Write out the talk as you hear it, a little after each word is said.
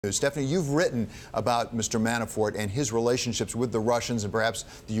Stephanie, you've written about Mr. Manafort and his relationships with the Russians and perhaps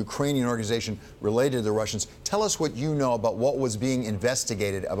the Ukrainian organization related to the Russians. Tell us what you know about what was being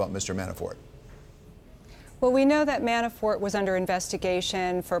investigated about Mr. Manafort. Well, we know that Manafort was under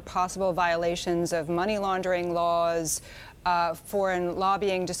investigation for possible violations of money laundering laws, foreign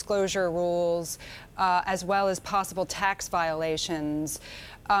lobbying disclosure rules, as well as possible tax violations.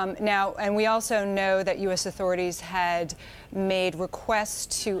 And we also know that U.S. authorities had made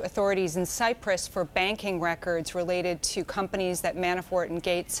requests to authorities in Cyprus for banking records related to companies that Manafort and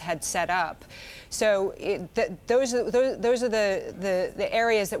Gates had set up. So those are the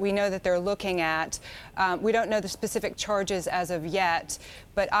areas that we know that they're looking at. We don't know the specific charges as of yet,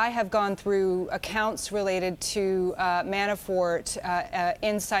 but I have gone through accounts related to Manafort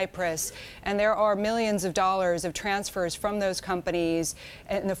in Cyprus, and there are millions of dollars of transfers from those companies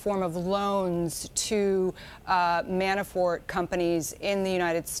in the form of loans to Manafort companies in the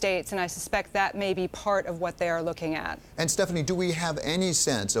United States, and I suspect that may be part of what they are looking at. And Stephanie, do we have any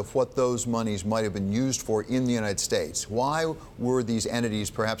sense of what those monies might have been used for in the United States? Why were these entities,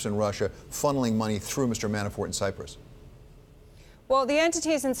 perhaps in Russia, funneling money through Mr. Manafort in Cyprus? Well, the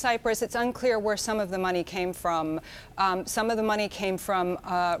entities in Cyprus, it's unclear where some of the money came from. Some of the money came from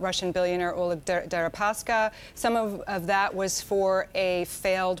Russian billionaire Oct.30 Some of that was for a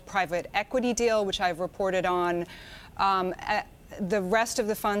failed private equity deal, which I've reported on. The rest of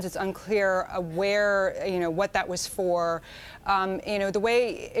the funds, it's unclear where, what that was for. The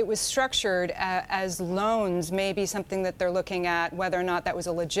way it was structured as loans may be something that they're looking at, whether or not that was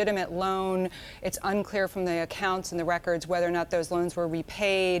a legitimate loan. It's unclear from the accounts and the records whether or not those loans were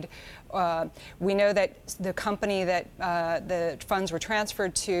repaid. We know that the company that the funds were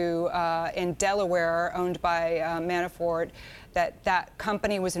transferred to in Delaware, owned by Manafort, that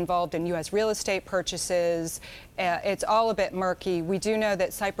company was involved in U.S. real estate purchases. It's all a bit murky. We do know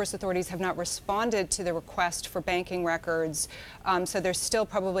that Cyprus authorities have not responded to the request for banking records, so there's still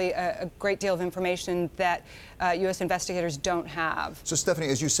probably a great deal of information that U.S. investigators don't have. So, Stephanie,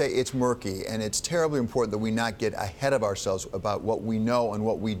 as you say, it's murky, and it's terribly important that we not get ahead of ourselves about what we know and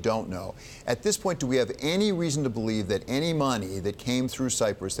what we don't know. At this point, do we have any reason to believe that any money that came through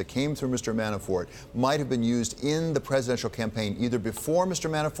Cyprus, that came through Mr. Manafort, might have been used in the presidential campaign, either before Mr.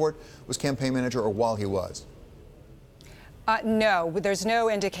 Manafort was campaign manager or while he was? No, there's no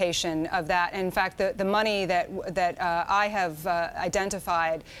indication of that. In fact, the money that I have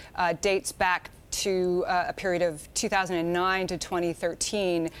identified dates back to a period of 2009 to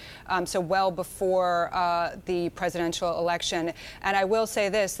 2013, so well before the presidential election. And I will say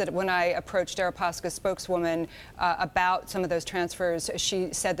this, that when I approached Deripaska's spokeswoman about some of those transfers, she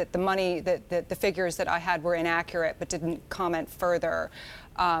said that the money, that the figures that I had were inaccurate, but didn't comment further.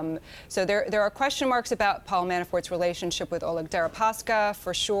 So there are question marks about Paul Manafort's relationship with Oct.30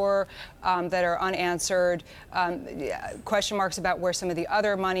 for sure that are unanswered. Question marks about where some of the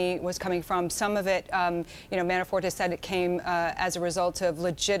other money was coming from. Some of it, Manafort has said it came as a result of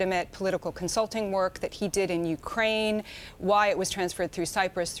legitimate political consulting work that he did in Ukraine. Why it was transferred through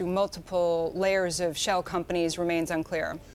Cyprus through multiple layers of shell companies remains unclear.